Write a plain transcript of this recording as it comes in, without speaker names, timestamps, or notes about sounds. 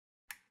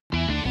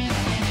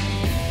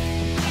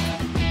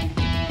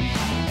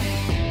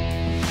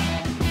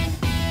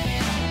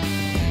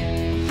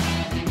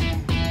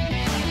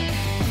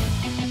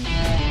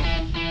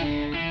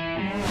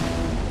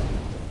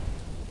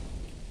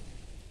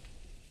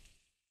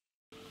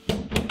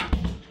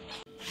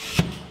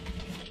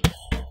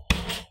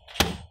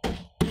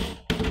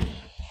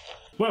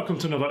Welcome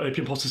to another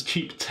Opium Potter's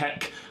Cheap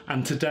Tech,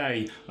 and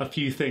today a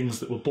few things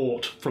that were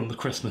bought from the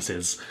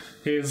Christmases.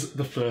 Here's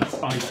the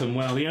first item,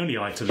 well the only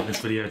item in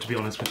this video to be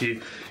honest with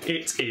you.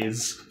 It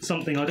is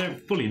something I don't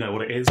fully know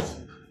what it is.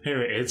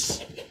 Here it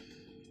is.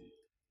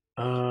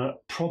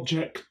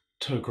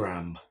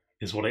 Projectogram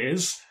is what it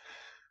is.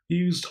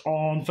 Used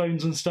on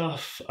phones and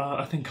stuff.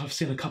 I think I've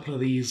seen a couple of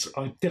these.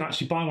 I did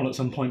actually buy one at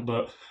some point,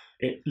 but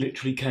it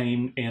literally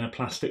came in a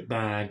plastic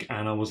bag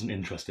and I wasn't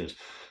interested.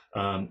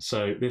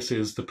 So this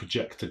is the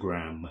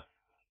Projectogram,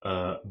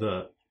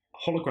 the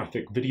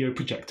holographic video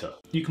projector.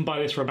 You can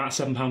buy this for about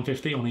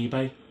 £7.50 on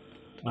eBay.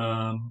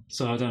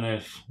 So I don't know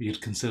if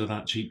you'd consider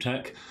that cheap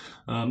tech.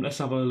 Let's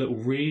have a little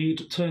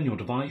read. Turn your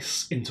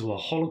device into a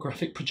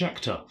holographic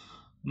projector.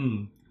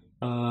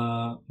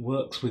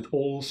 Works with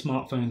all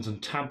smartphones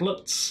and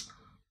tablets.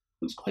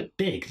 Looks quite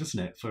big, doesn't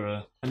it?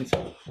 And it's,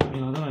 I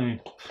don't know.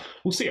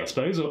 We'll see, I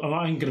suppose. I'm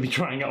going to be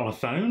trying it on a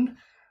phone.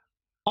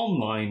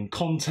 Online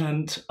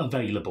content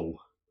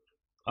available.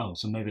 Oh,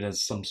 so maybe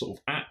there's some sort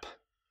of app.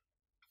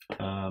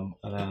 And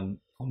then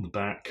on the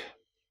back,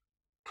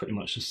 pretty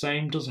much the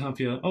same. Does have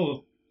your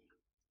oh,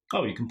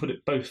 you can put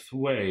it both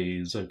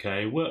ways.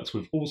 Okay, works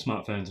with all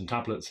smartphones and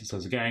tablets. It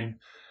says again.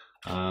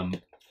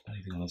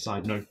 Anything on the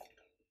side? No.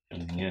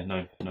 Anything here?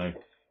 No.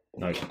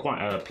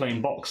 Quite a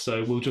plain box.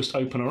 So we'll just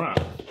open her up.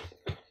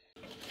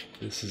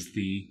 This is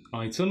the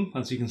item.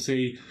 As you can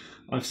see,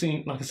 I've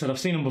seen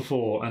them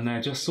before, and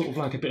they're just sort of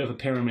like a bit of a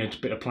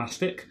pyramid, bit of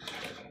plastic,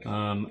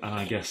 and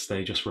I guess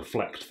they just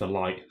reflect the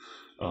light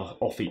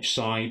off each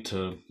side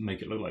to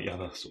make it look like you have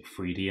a sort of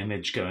 3D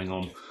image going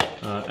on.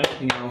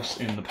 Everything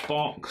else in the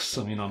box,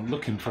 I mean, I'm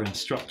looking for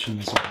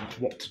instructions on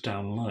what to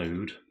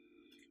download.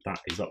 That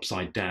is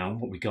upside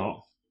down, what we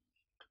got.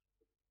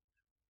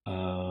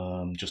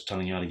 Just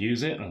telling you how to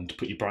use it and to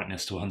put your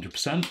brightness to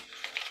 100%.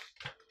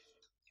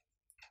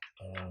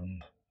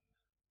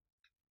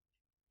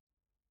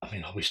 I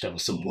mean, I wish there were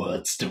some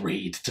words to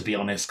read, to be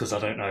honest, because I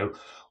don't know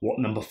what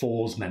number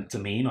 4's meant to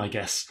mean. I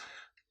guess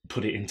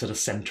put it into the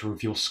centre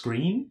of your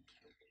screen,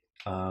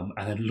 and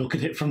then look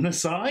at it from the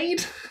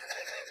side.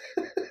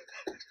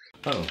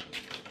 Oh,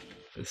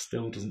 it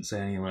still doesn't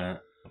say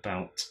anywhere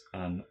about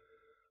an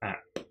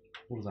app.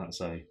 What does that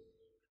say?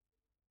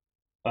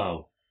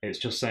 Oh, it's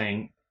just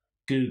saying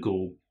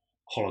Google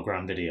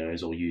hologram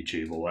videos or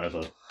YouTube or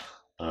whatever.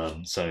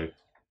 So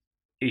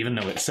even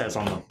though it says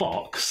on the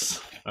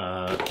box,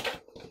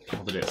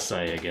 what did it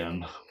say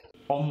again?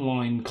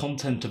 Online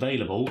content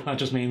available. That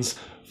just means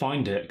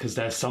find it, because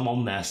there's some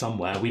on there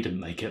somewhere. We didn't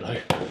make it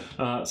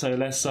though. So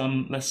let's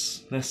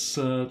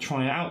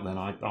try it out then.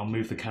 I'll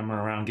move the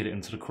camera around, get it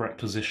into the correct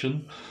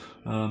position,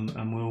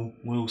 and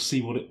we'll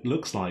see what it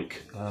looks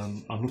like.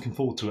 I'm looking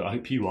forward to it. I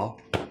hope you are.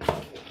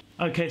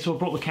 Okay, so I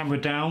brought the camera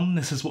down.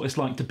 This is what it's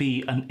like to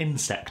be an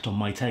insect on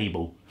my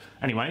table.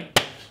 Anyway,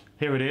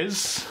 here it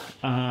is.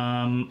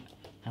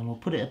 And we'll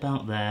put it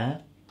about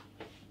there.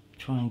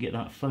 Try and get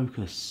that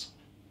focus.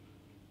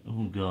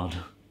 Oh God,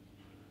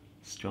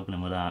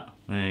 struggling with that.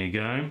 There you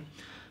go.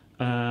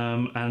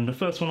 And the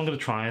first one I'm going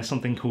to try is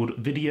something called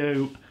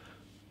Video.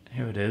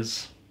 Here it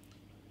is.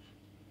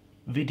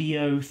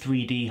 Video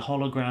 3D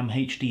Hologram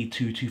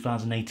HD2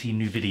 2018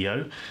 new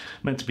video.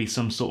 Meant to be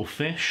some sort of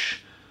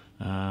fish.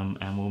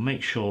 And we'll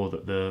make sure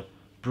that the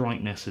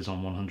brightness is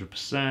on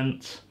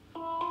 100%.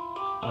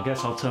 I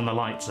guess I'll turn the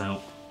lights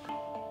out.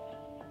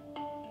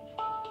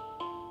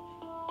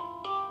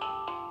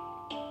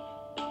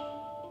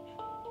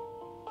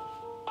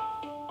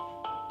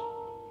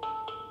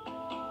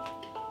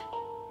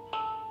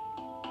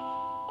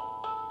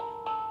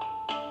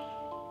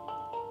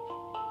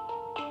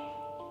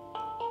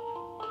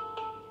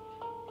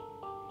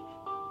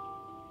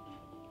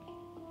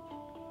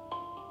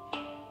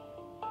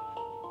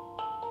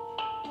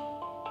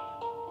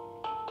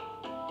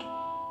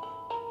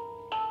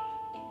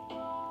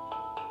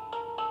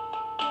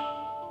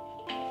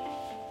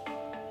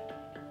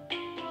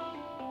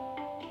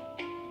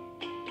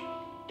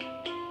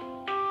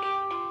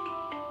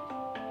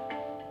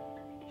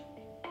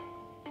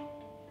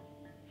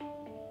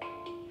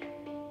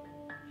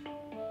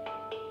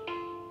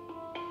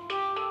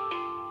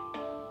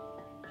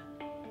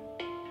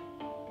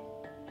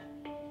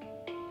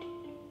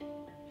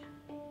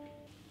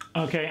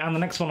 Okay, and the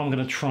next one I'm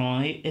going to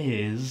try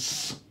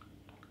is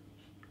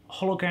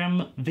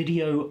Hologram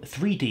Video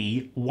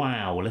 3D.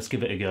 Wow, let's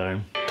give it a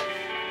go.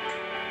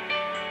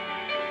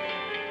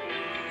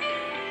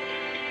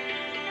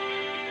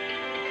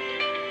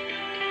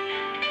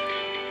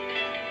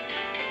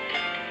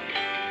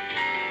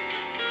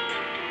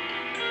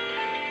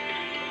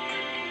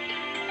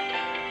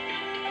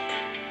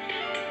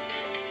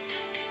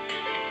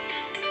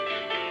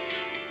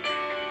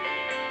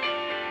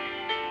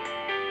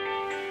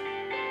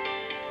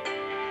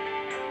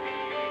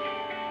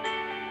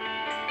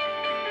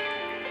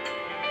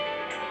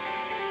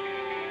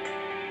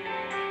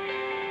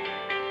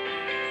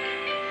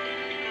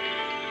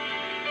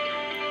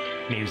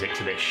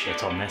 Music's a bit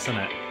shit on this, isn't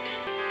it?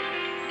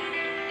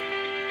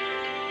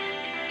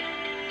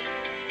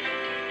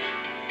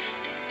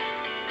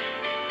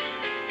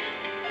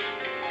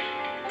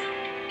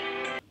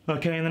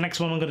 Okay, and the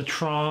next one I'm going to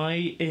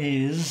try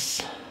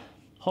is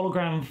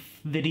Hologram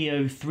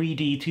Video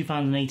 3D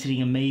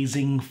 2018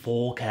 Amazing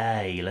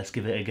 4K. Let's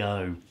give it a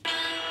go.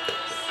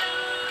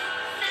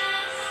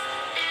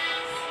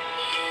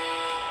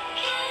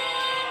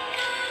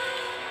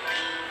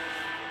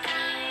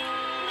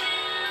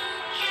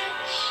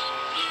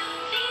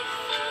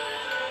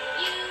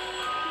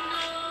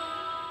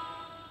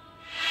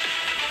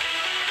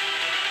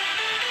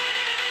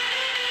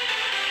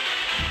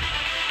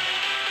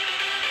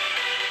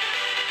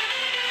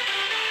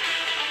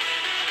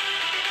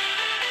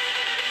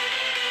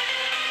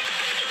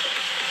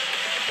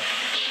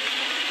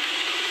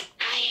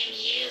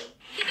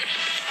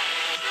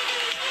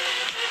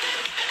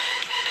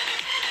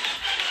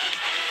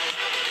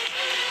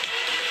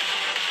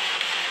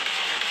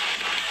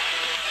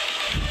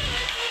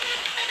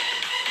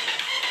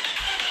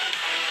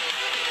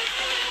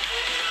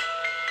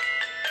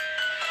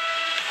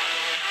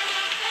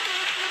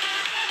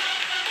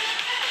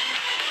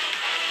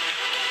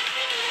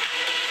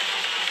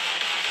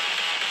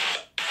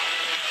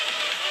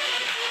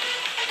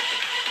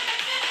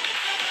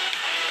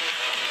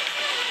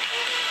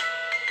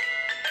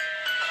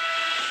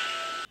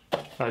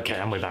 Okay,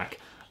 and we're back.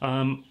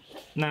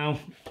 Now,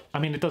 I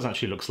mean, it does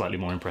actually look slightly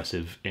more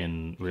impressive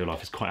in real life.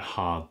 It's quite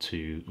hard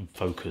to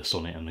focus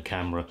on it on the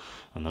camera,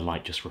 and the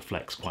light just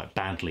reflects quite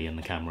badly in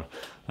the camera.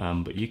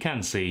 But you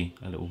can see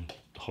a little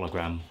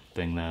hologram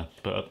thing there.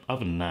 But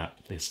other than that,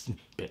 it's a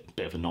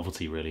bit of a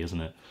novelty, really, isn't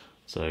it?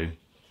 So,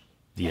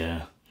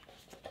 yeah.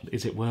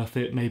 Is it worth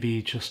it?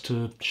 Maybe just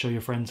to show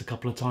your friends a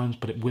couple of times,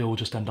 but it will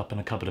just end up in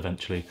a cupboard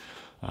eventually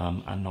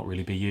and not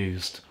really be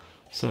used.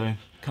 So,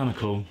 kind of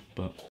cool, but